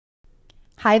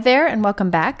Hi there and welcome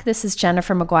back. This is Gina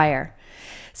from McGuire.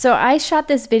 So I shot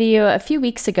this video a few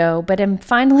weeks ago, but I'm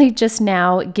finally just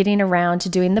now getting around to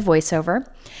doing the voiceover.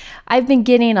 I've been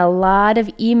getting a lot of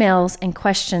emails and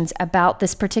questions about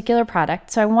this particular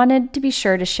product, so I wanted to be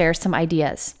sure to share some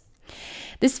ideas.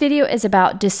 This video is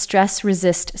about Distress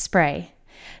Resist Spray.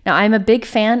 Now, I'm a big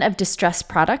fan of distress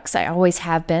products. I always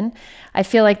have been. I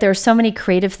feel like there are so many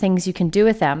creative things you can do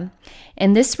with them.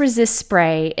 And this resist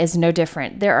spray is no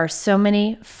different. There are so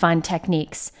many fun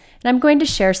techniques, and I'm going to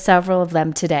share several of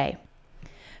them today.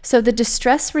 So the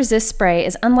Distress Resist Spray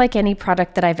is unlike any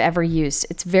product that I've ever used.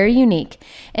 It's very unique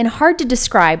and hard to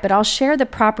describe, but I'll share the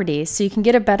properties so you can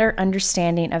get a better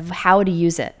understanding of how to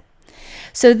use it.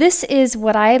 So this is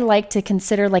what I like to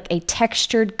consider like a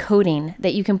textured coating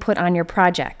that you can put on your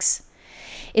projects.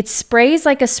 It sprays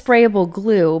like a sprayable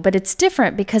glue, but it's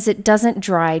different because it doesn't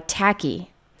dry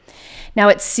tacky. Now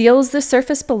it seals the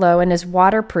surface below and is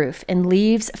waterproof and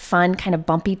leaves fun kind of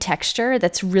bumpy texture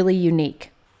that's really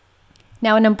unique.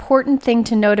 Now an important thing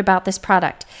to note about this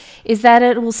product is that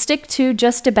it will stick to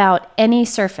just about any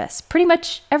surface, pretty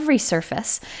much every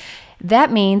surface.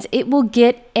 That means it will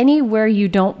get anywhere you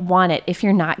don't want it if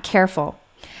you're not careful.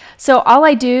 So all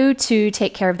I do to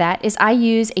take care of that is I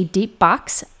use a deep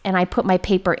box and I put my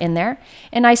paper in there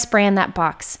and I spray in that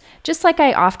box, just like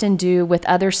I often do with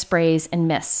other sprays and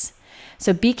mists.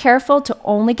 So be careful to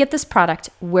only get this product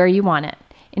where you want it.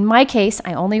 In my case,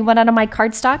 I only went out of my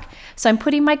cardstock, so I'm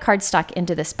putting my cardstock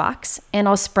into this box and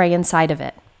I'll spray inside of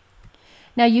it.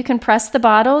 Now you can press the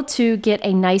bottle to get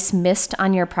a nice mist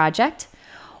on your project,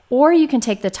 or you can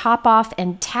take the top off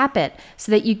and tap it so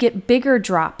that you get bigger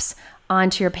drops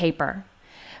onto your paper.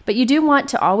 But you do want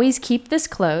to always keep this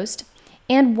closed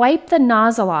and wipe the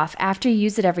nozzle off after you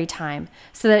use it every time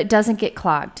so that it doesn't get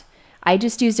clogged. I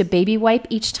just used a baby wipe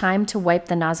each time to wipe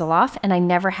the nozzle off, and I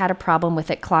never had a problem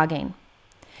with it clogging.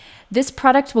 This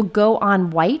product will go on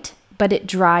white, but it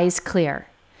dries clear.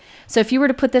 So if you were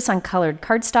to put this on colored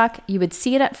cardstock, you would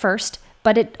see it at first,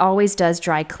 but it always does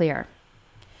dry clear.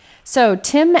 So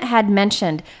Tim had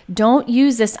mentioned, don't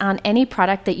use this on any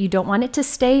product that you don't want it to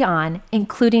stay on,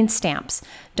 including stamps.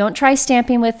 Don't try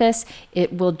stamping with this.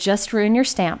 It will just ruin your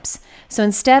stamps. So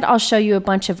instead, I'll show you a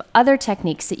bunch of other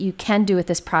techniques that you can do with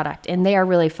this product, and they are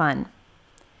really fun.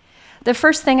 The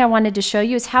first thing I wanted to show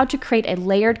you is how to create a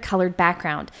layered colored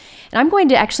background. And I'm going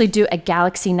to actually do a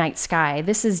galaxy night sky.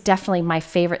 This is definitely my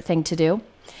favorite thing to do.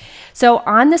 So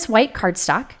on this white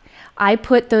cardstock, I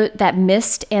put that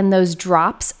mist and those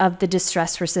drops of the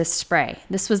Distress Resist Spray.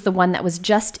 This was the one that was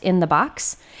just in the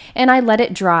box, and I let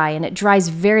it dry, and it dries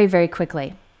very, very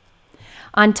quickly.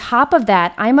 On top of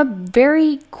that, I'm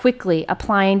very quickly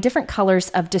applying different colors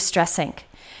of Distress ink.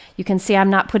 You can see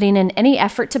I'm not putting in any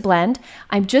effort to blend.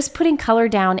 I'm just putting color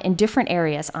down in different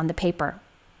areas on the paper.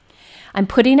 I'm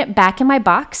putting it back in my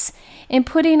box and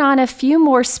putting on a few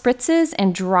more spritzes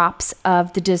and drops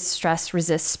of the Distress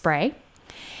Resist Spray.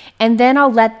 And then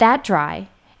I'll let that dry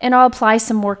and I'll apply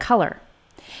some more color.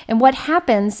 And what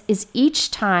happens is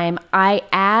each time I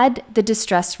add the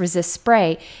Distress Resist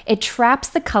Spray, it traps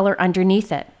the color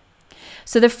underneath it.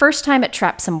 So the first time it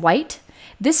trapped some white,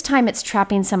 this time it's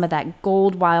trapping some of that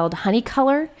gold wild honey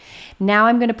color. Now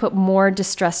I'm going to put more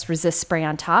Distress Resist Spray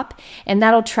on top, and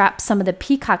that'll trap some of the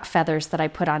peacock feathers that I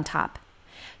put on top.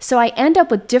 So I end up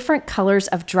with different colors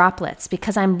of droplets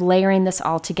because I'm layering this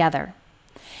all together.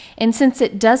 And since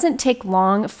it doesn't take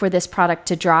long for this product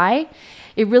to dry,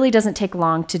 it really doesn't take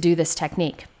long to do this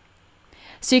technique.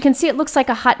 So you can see it looks like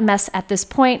a hot mess at this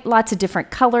point, lots of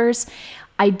different colors.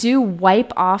 I do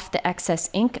wipe off the excess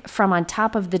ink from on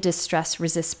top of the Distress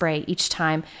Resist Spray each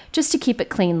time just to keep it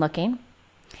clean looking.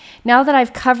 Now that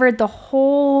I've covered the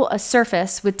whole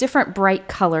surface with different bright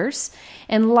colors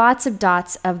and lots of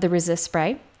dots of the Resist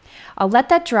Spray, I'll let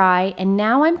that dry, and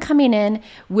now I'm coming in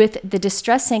with the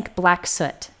Distress Ink Black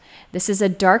Soot. This is a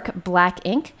dark black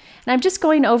ink, and I'm just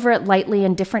going over it lightly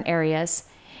in different areas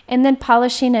and then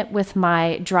polishing it with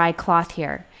my dry cloth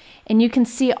here. And you can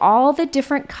see all the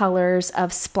different colors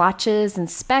of splotches and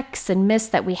specks and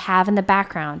mist that we have in the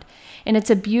background, and it's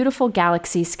a beautiful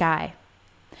galaxy sky.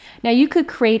 Now you could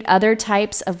create other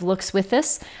types of looks with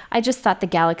this. I just thought the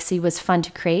galaxy was fun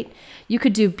to create. You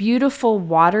could do beautiful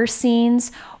water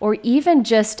scenes or even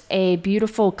just a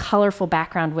beautiful colorful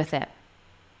background with it.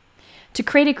 To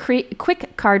create a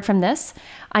quick card from this,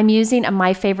 I'm using a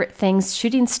My Favorite Things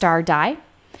shooting star die.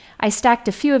 I stacked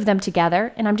a few of them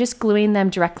together and I'm just gluing them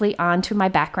directly onto my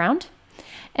background.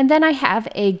 And then I have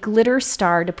a glitter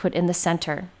star to put in the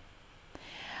center.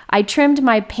 I trimmed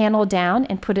my panel down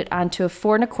and put it onto a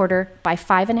 4 1/4 by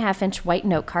 5 1/2 inch white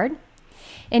note card.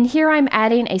 And here I'm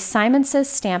adding a Simon Says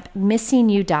Stamp Missing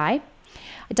You die.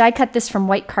 I die cut this from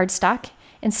white cardstock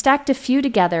and stacked a few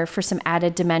together for some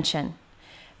added dimension.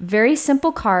 Very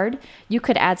simple card. You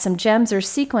could add some gems or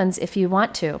sequins if you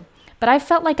want to, but I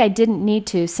felt like I didn't need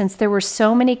to since there were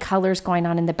so many colors going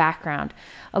on in the background.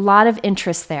 A lot of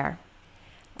interest there.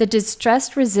 The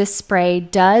Distress Resist spray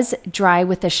does dry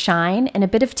with a shine and a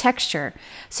bit of texture,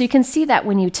 so you can see that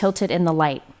when you tilt it in the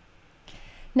light.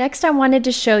 Next, I wanted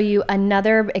to show you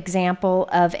another example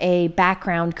of a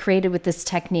background created with this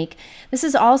technique. This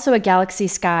is also a galaxy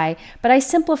sky, but I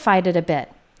simplified it a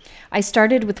bit. I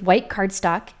started with white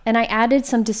cardstock and I added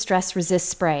some Distress Resist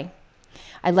spray.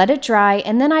 I let it dry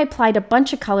and then I applied a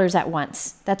bunch of colors at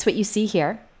once. That's what you see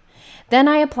here. Then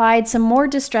I applied some more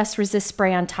Distress Resist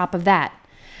spray on top of that.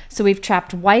 So we've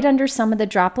trapped white under some of the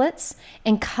droplets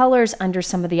and colors under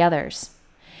some of the others.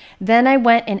 Then I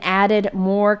went and added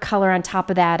more color on top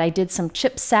of that. I did some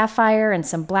chipped sapphire and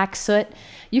some black soot.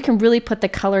 You can really put the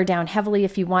color down heavily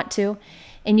if you want to.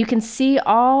 And you can see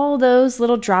all those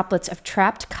little droplets of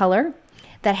trapped color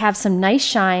that have some nice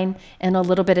shine and a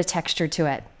little bit of texture to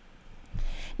it.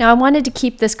 Now I wanted to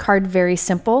keep this card very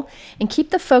simple and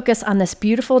keep the focus on this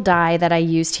beautiful die that I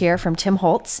used here from Tim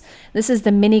Holtz. This is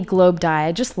the mini globe die.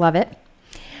 I just love it.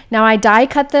 Now I die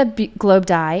cut the globe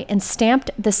die and stamped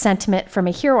the sentiment from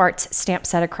a Hero Arts stamp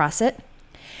set across it.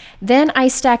 Then I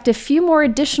stacked a few more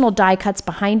additional die cuts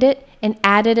behind it and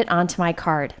added it onto my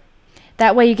card.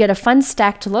 That way you get a fun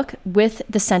stacked look with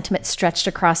the sentiment stretched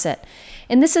across it.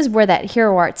 And this is where that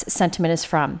Hero Arts sentiment is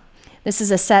from. This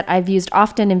is a set I've used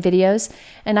often in videos,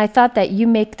 and I thought that You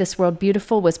Make This World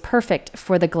Beautiful was perfect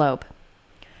for the globe.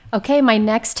 Okay, my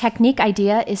next technique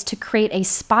idea is to create a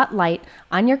spotlight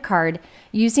on your card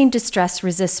using Distress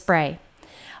Resist spray.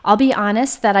 I'll be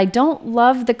honest that I don't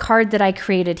love the card that I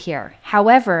created here.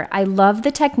 However, I love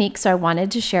the technique, so I wanted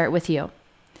to share it with you.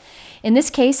 In this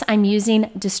case, I'm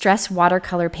using Distress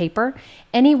watercolor paper.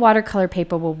 Any watercolor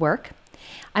paper will work.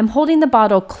 I'm holding the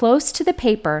bottle close to the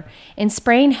paper and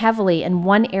spraying heavily in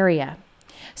one area.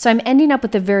 So I'm ending up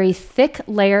with a very thick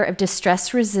layer of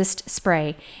Distress Resist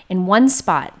spray in one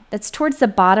spot that's towards the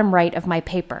bottom right of my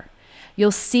paper.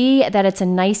 You'll see that it's a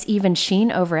nice even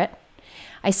sheen over it.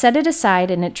 I set it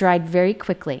aside and it dried very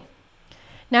quickly.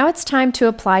 Now it's time to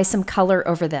apply some color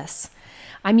over this.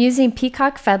 I'm using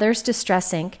Peacock Feathers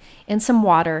Distress ink and some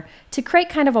water to create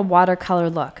kind of a watercolor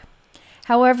look.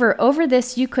 However, over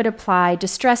this you could apply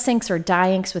distress inks or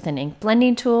dye inks with an ink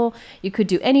blending tool. You could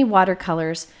do any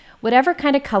watercolors, whatever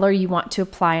kind of color you want to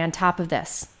apply on top of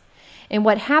this. And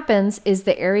what happens is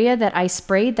the area that I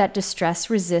sprayed that Distress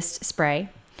Resist spray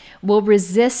will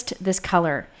resist this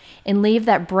color and leave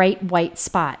that bright white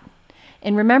spot.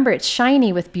 And remember, it's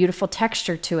shiny with beautiful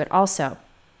texture to it also.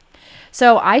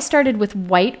 So I started with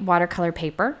white watercolor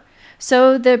paper,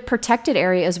 so the protected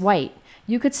area is white.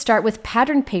 You could start with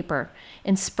patterned paper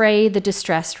and spray the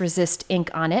Distress Resist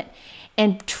ink on it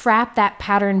and trap that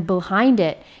pattern behind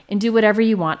it and do whatever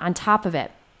you want on top of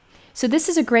it. So this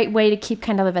is a great way to keep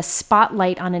kind of a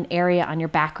spotlight on an area on your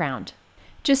background.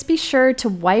 Just be sure to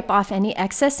wipe off any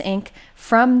excess ink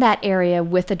from that area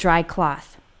with a dry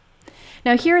cloth.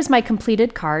 Now here is my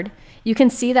completed card. You can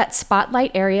see that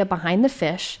spotlight area behind the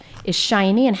fish is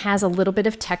shiny and has a little bit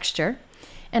of texture.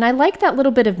 And I like that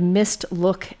little bit of mist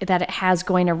look that it has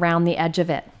going around the edge of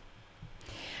it.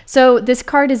 So this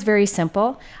card is very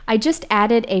simple. I just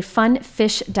added a fun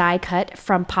fish die cut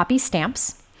from Poppy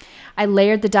Stamps. I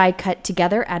layered the die cut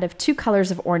together out of 2 colors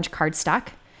of orange cardstock.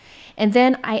 And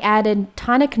then I added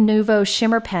Tonic Nouveau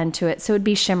shimmer pen to it so it would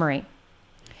be shimmery.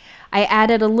 I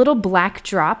added a little black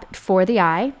drop for the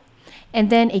eye, and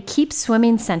then a Keep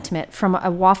Swimming sentiment from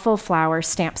a Waffle flower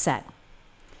stamp set.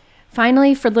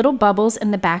 Finally, for little bubbles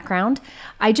in the background,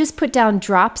 I just put down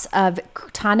drops of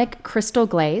Tonic Crystal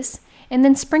Glaze and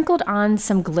then sprinkled on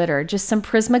some glitter, just some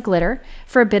Prisma glitter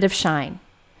for a bit of shine.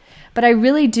 But I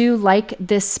really do like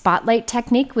this spotlight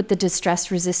technique with the Distress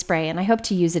Resist spray, and I hope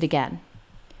to use it again.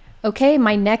 Okay,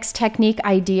 my next technique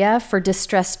idea for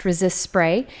Distress Resist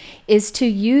spray is to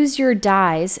use your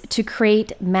dies to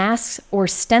create masks or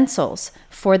stencils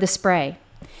for the spray.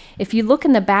 If you look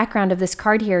in the background of this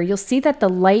card here, you'll see that the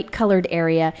light colored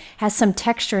area has some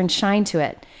texture and shine to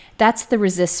it. That's the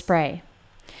Resist spray.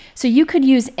 So you could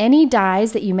use any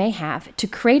dies that you may have to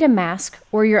create a mask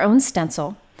or your own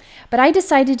stencil, but I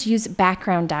decided to use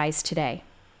background dies today.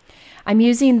 I'm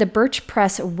using the Birch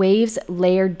Press Waves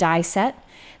Layered Die Set.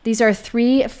 These are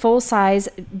 3 full-size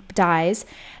dies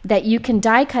that you can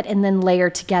die cut and then layer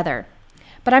together.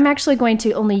 But I'm actually going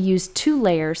to only use 2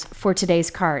 layers for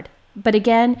today's card. But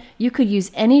again, you could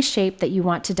use any shape that you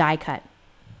want to die cut.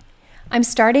 I'm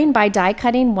starting by die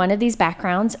cutting one of these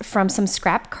backgrounds from some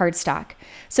scrap cardstock.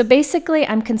 So basically,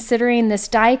 I'm considering this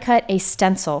die cut a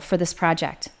stencil for this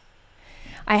project.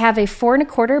 I have a 4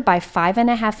 1/4 by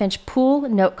 5.5 inch pool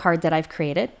note card that I've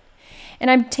created, and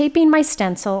I'm taping my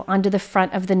stencil onto the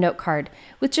front of the note card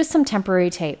with just some temporary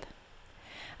tape.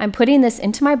 I'm putting this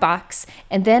into my box,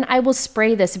 and then I will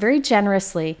spray this very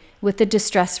generously with the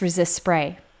Distress Resist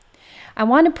spray. I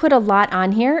want to put a lot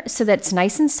on here so that it's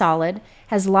nice and solid,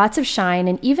 has lots of shine,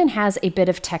 and even has a bit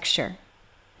of texture.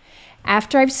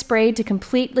 After I've sprayed to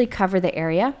completely cover the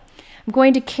area, I'm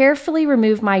going to carefully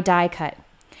remove my die cut.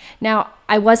 Now,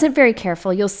 I wasn't very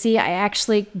careful. You'll see I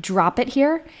actually drop it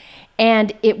here,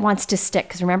 and it wants to stick,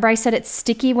 because remember I said it's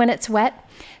sticky when it's wet?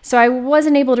 So I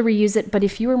wasn't able to reuse it, but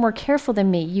if you were more careful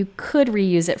than me, you could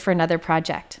reuse it for another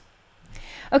project.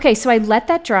 Okay, so I let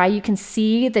that dry. You can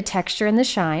see the texture and the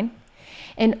shine.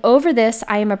 And over this,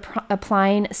 I am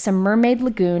applying some Mermaid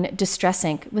Lagoon Distress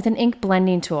ink with an ink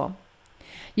blending tool.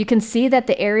 You can see that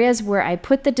the areas where I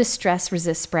put the Distress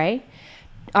Resist spray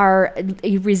are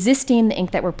resisting the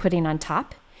ink that we're putting on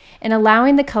top and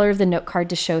allowing the color of the note card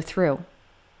to show through.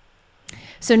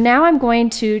 So now I'm going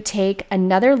to take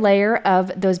another layer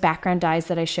of those background dies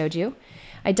that I showed you.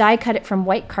 I die cut it from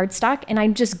white cardstock, and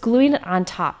I'm just gluing it on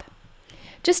top,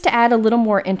 just to add a little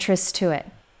more interest to it.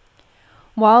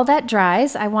 While that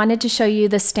dries, I wanted to show you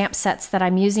the stamp sets that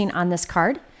I'm using on this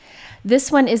card.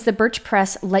 This one is the Birch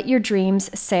Press Let Your Dreams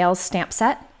Sails stamp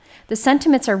set. The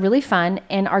sentiments are really fun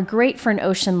and are great for an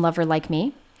ocean lover like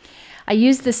me. I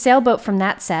used the sailboat from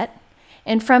that set,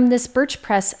 and from this Birch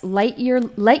Press Let Your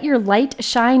Light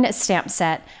Shine stamp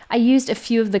set, I used a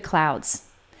few of the clouds.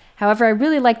 However, I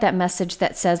really like that message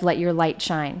that says let your light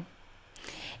shine.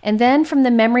 And then from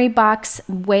the Memory Box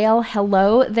Whale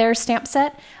Hello There stamp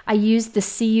set, I used the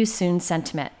See You Soon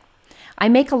sentiment. I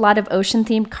make a lot of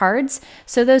ocean-themed cards,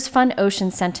 so those fun ocean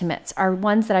sentiments are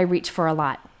ones that I reach for a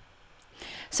lot.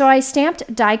 So I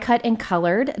stamped, die cut, and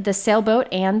colored the sailboat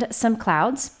and some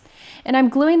clouds, and I'm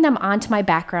gluing them onto my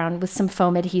background with some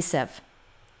foam adhesive.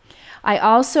 I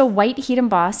also white heat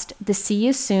embossed the See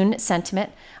You Soon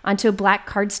sentiment onto a black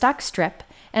cardstock strip,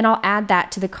 and I'll add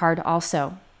that to the card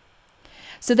also.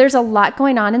 So there's a lot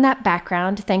going on in that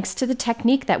background thanks to the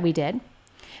technique that we did.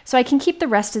 So I can keep the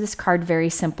rest of this card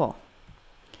very simple.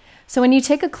 So when you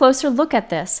take a closer look at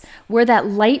this, where that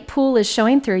light pool is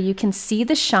showing through, you can see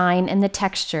the shine and the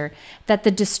texture that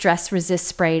the Distress Resist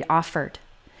spray offered.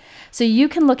 So you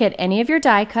can look at any of your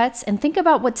die cuts and think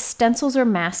about what stencils or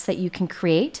masks that you can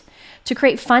create to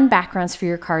create fun backgrounds for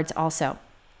your cards also.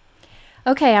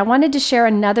 Okay, I wanted to share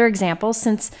another example.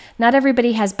 Since not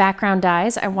everybody has background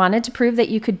dies, I wanted to prove that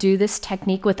you could do this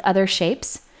technique with other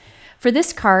shapes. For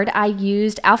this card, I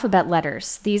used alphabet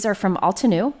letters. These are from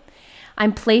Altenew.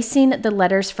 I'm placing the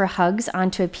letters for hugs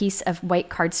onto a piece of white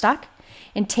cardstock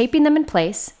and taping them in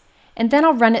place, and then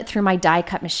I'll run it through my die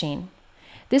cut machine.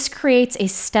 This creates a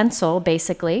stencil,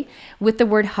 basically, with the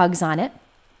word hugs on it.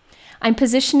 I'm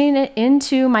positioning it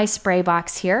into my spray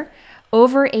box here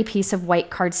over a piece of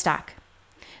white cardstock.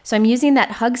 So I'm using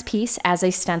that hugs piece as a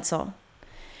stencil.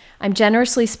 I'm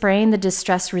generously spraying the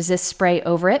Distress Resist spray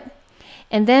over it,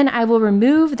 and then I will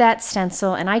remove that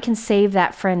stencil and I can save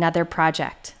that for another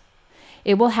project.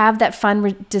 It will have that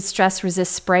fun Distress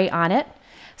Resist spray on it,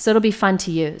 so it'll be fun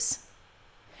to use.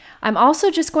 I'm also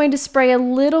just going to spray a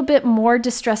little bit more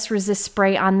Distress Resist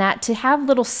spray on that to have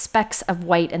little specks of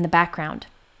white in the background.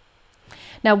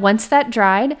 Now once that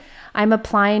dried, I'm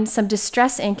applying some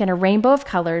distress ink in a rainbow of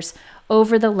colors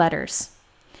over the letters.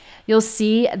 You'll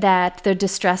see that the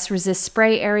Distress Resist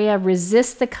spray area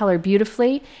resists the color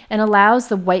beautifully and allows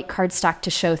the white cardstock to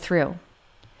show through.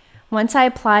 Once I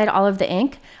applied all of the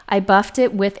ink, I buffed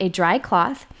it with a dry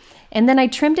cloth, and then I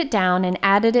trimmed it down and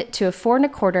added it to a 4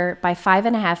 1/4 by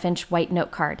 5.5 inch white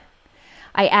note card.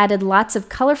 I added lots of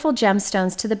colorful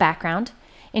gemstones to the background,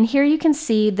 and here you can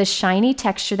see the shiny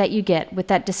texture that you get with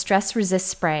that Distress Resist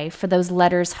spray for those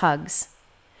letters hugs.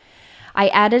 I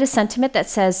added a sentiment that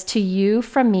says, "To you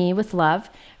from me with love,"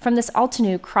 from this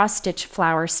Altenew cross-stitch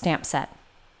flower stamp set.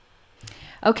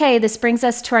 Okay, this brings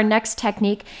us to our next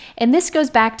technique, and this goes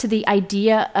back to the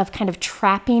idea of kind of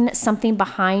trapping something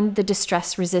behind the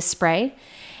Distress Resist spray.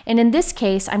 And in this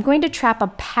case, I'm going to trap a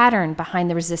pattern behind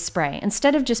the resist spray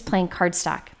instead of just plain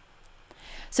cardstock.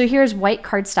 So here's white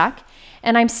cardstock,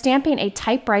 and I'm stamping a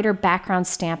typewriter background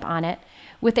stamp on it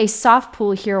with a soft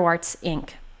pool Hero Arts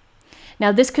ink.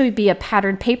 Now this could be a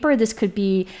patterned paper, this could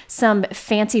be some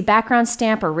fancy background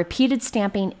stamp or repeated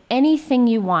stamping, anything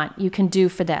you want you can do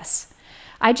for this.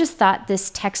 I just thought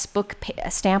this textbook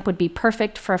stamp would be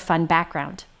perfect for a fun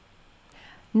background.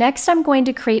 Next, I'm going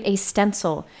to create a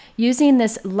stencil using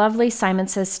this lovely Simon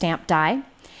Says stamp die.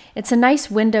 It's a nice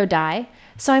window die,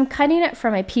 so I'm cutting it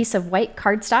from a piece of white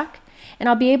cardstock, and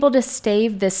I'll be able to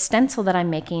save this stencil that I'm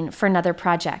making for another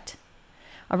project.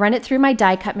 I'll run it through my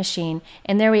die cut machine,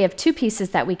 and there we have 2 pieces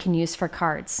that we can use for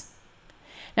cards.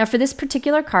 Now for this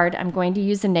particular card, I'm going to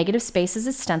use the negative space as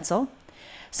a stencil,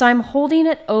 so I'm holding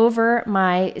it over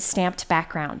my stamped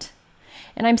background.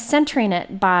 And I'm centering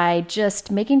it by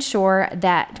just making sure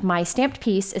that my stamped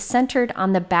piece is centered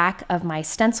on the back of my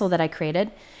stencil that I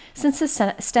created, since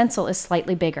the stencil is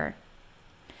slightly bigger.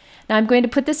 Now I'm going to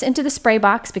put this into the spray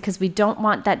box because we don't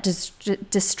want that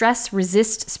distress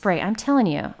resist spray, I'm telling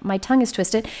you, my tongue is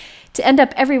twisted, to end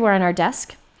up everywhere on our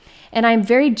desk. And I'm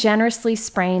very generously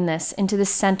spraying this into the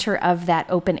center of that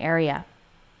open area.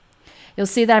 You'll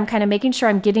see that I'm kind of making sure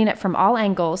I'm getting it from all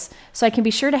angles so I can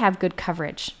be sure to have good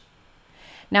coverage.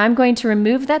 Now I'm going to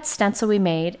remove that stencil we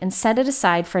made and set it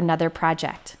aside for another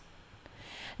project.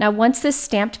 Now once this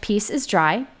stamped piece is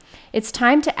dry, it's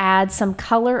time to add some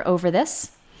color over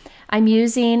this. I'm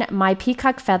using my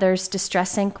Peacock Feathers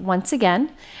Distress Ink once again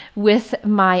with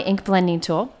my ink blending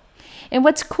tool. And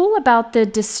what's cool about the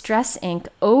Distress Ink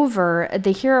over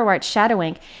the Hero Art Shadow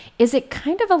Ink is it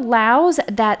kind of allows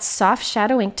that soft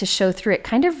shadow ink to show through. It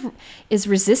kind of is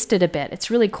resisted a bit. It's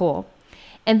really cool.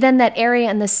 And then that area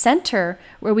in the center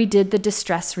where we did the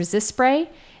Distress Resist spray,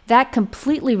 that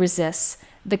completely resists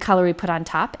the color we put on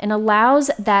top and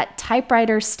allows that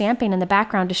typewriter stamping in the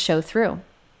background to show through.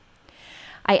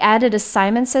 I added a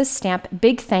Simon Says stamp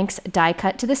Big Thanks die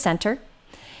cut to the center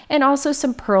and also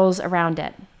some pearls around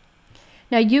it.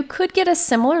 Now you could get a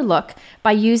similar look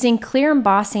by using clear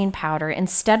embossing powder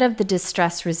instead of the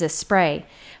Distress Resist spray,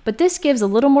 but this gives a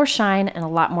little more shine and a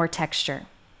lot more texture.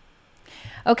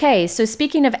 Okay, so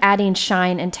speaking of adding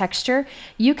shine and texture,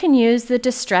 you can use the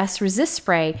Distress Resist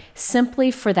spray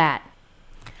simply for that.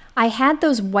 I had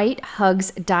those white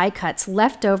Hugs die cuts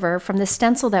left over from the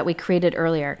stencil that we created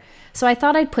earlier, so I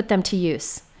thought I'd put them to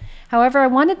use. However, I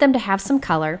wanted them to have some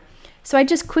color, so I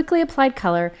just quickly applied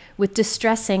color with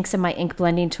Distress Inks and my ink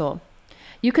blending tool.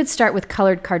 You could start with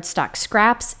colored cardstock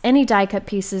scraps, any die cut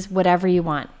pieces, whatever you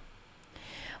want.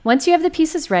 Once you have the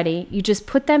pieces ready, you just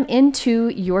put them into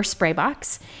your spray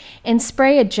box and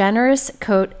spray a generous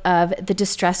coat of the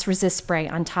Distress Resist spray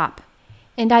on top.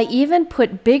 And I even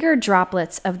put bigger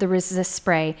droplets of the Resist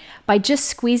spray by just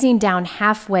squeezing down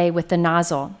halfway with the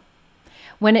nozzle.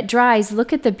 When it dries,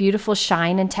 look at the beautiful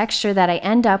shine and texture that I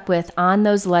end up with on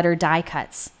those letter die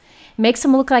cuts. It makes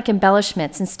them look like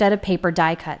embellishments instead of paper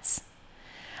die cuts.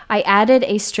 I added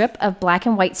a strip of black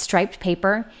and white striped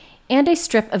paper and a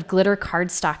strip of glitter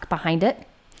cardstock behind it.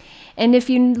 And if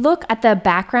you look at the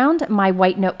background, my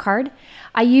white note card,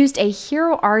 I used a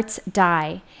Hero Arts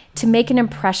die to make an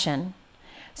impression.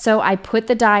 So I put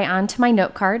the die onto my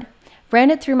note card,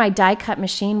 ran it through my die cut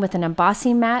machine with an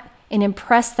embossing mat, and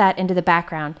impressed that into the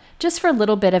background just for a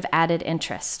little bit of added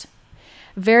interest.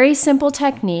 Very simple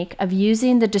technique of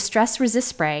using the Distress Resist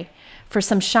spray for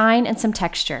some shine and some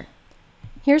texture.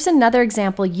 Here's another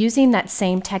example using that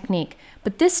same technique,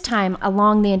 but this time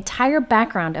along the entire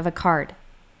background of a card.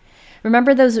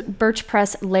 Remember those Birch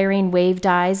Press layering wave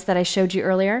dies that I showed you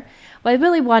earlier? Well, I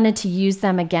really wanted to use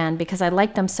them again because I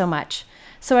like them so much.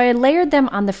 So I layered them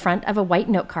on the front of a white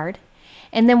note card,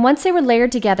 and then once they were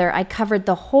layered together, I covered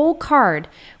the whole card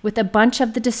with a bunch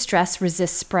of the Distress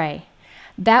Resist spray.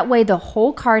 That way the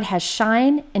whole card has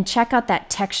shine, and check out that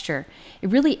texture. It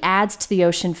really adds to the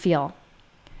ocean feel.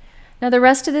 Now the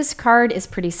rest of this card is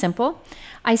pretty simple.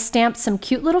 I stamped some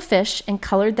cute little fish and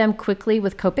colored them quickly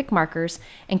with Copic markers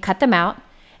and cut them out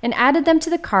and added them to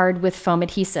the card with foam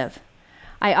adhesive.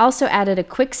 I also added a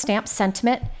quick stamp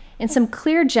sentiment and some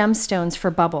clear gemstones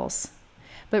for bubbles.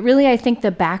 But really I think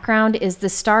the background is the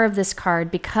star of this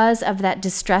card because of that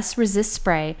Distress Resist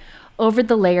spray over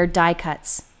the layered die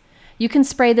cuts. You can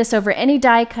spray this over any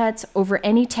die cuts, over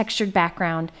any textured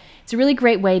background. It's a really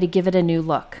great way to give it a new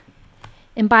look.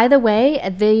 And by the way,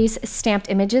 these stamped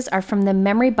images are from the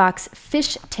Memory Box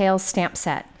Fish Tail stamp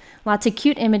set. Lots of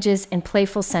cute images and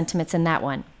playful sentiments in that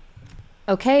one.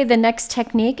 Okay, the next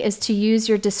technique is to use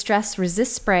your Distress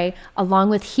Resist spray along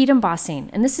with heat embossing,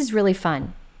 and this is really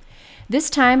fun. This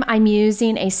time I'm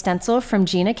using a stencil from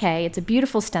Gina K. It's a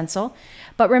beautiful stencil,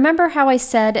 but remember how I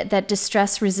said that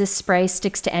Distress Resist spray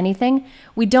sticks to anything?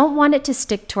 We don't want it to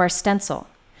stick to our stencil.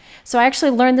 So I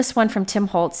actually learned this one from Tim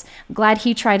Holtz. I'm glad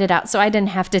he tried it out so I didn't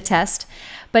have to test.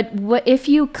 But if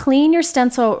you clean your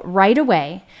stencil right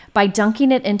away by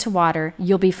dunking it into water,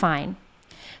 you'll be fine.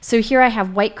 So here I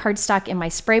have white cardstock in my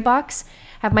spray box,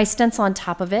 have my stencil on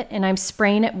top of it, and I'm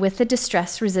spraying it with the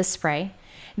Distress Resist spray.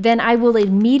 Then I will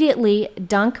immediately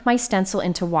dunk my stencil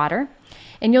into water,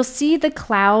 and you'll see the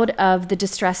cloud of the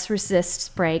Distress Resist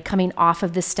spray coming off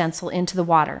of the stencil into the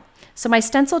water. So my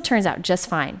stencil turns out just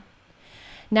fine.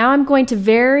 Now I'm going to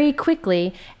very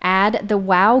quickly add the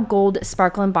Wow Gold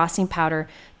Sparkle Embossing Powder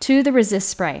to the Resist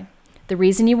spray. The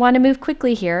reason you want to move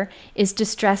quickly here is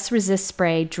Distress Resist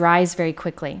spray dries very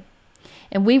quickly,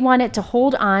 and we want it to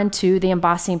hold on to the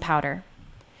embossing powder.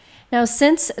 Now,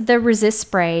 since the Resist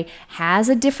spray has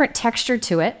a different texture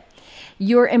to it,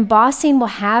 your embossing will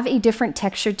have a different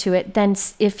texture to it than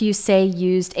if you, say,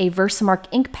 used a Versamark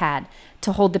ink pad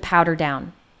to hold the powder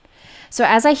down. So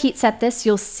as I heat set this,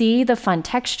 you'll see the fun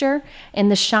texture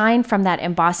and the shine from that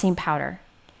embossing powder.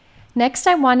 Next,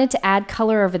 I wanted to add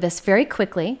color over this very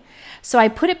quickly, so I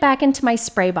put it back into my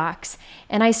spray box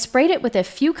and I sprayed it with a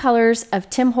few colors of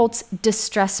Tim Holtz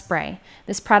Distress Spray.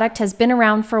 This product has been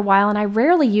around for a while and I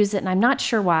rarely use it, and I'm not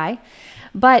sure why,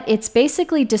 but it's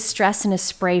basically distress in a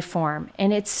spray form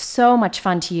and it's so much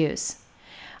fun to use.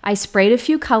 I sprayed a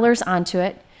few colors onto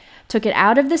it, took it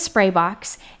out of the spray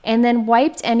box, and then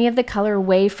wiped any of the color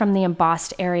away from the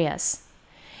embossed areas.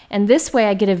 And this way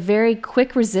I get a very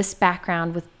quick Resist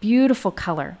background with beautiful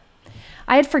color.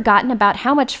 I had forgotten about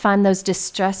how much fun those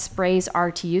distress sprays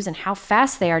are to use and how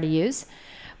fast they are to use,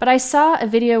 but I saw a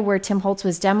video where Tim Holtz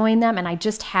was demoing them and I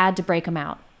just had to break them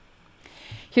out.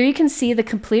 Here you can see the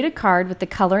completed card with the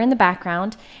color in the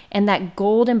background and that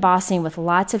gold embossing with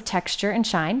lots of texture and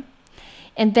shine.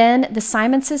 And then the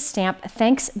Simon Says stamp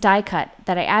Thanks die cut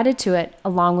that I added to it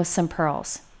along with some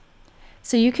pearls.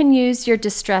 So you can use your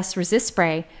Distress Resist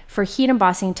spray for heat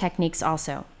embossing techniques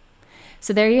also.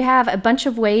 So there you have a bunch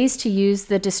of ways to use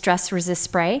the Distress Resist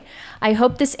spray. I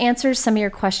hope this answers some of your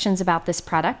questions about this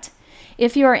product.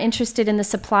 If you are interested in the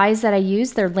supplies that I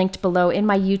use, they're linked below in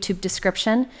my YouTube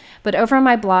description, but over on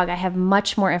my blog I have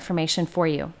much more information for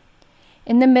you.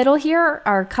 In the middle here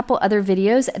are a couple other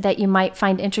videos that you might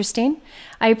find interesting.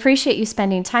 I appreciate you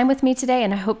spending time with me today,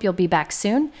 and I hope you'll be back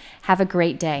soon. Have a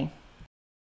great day.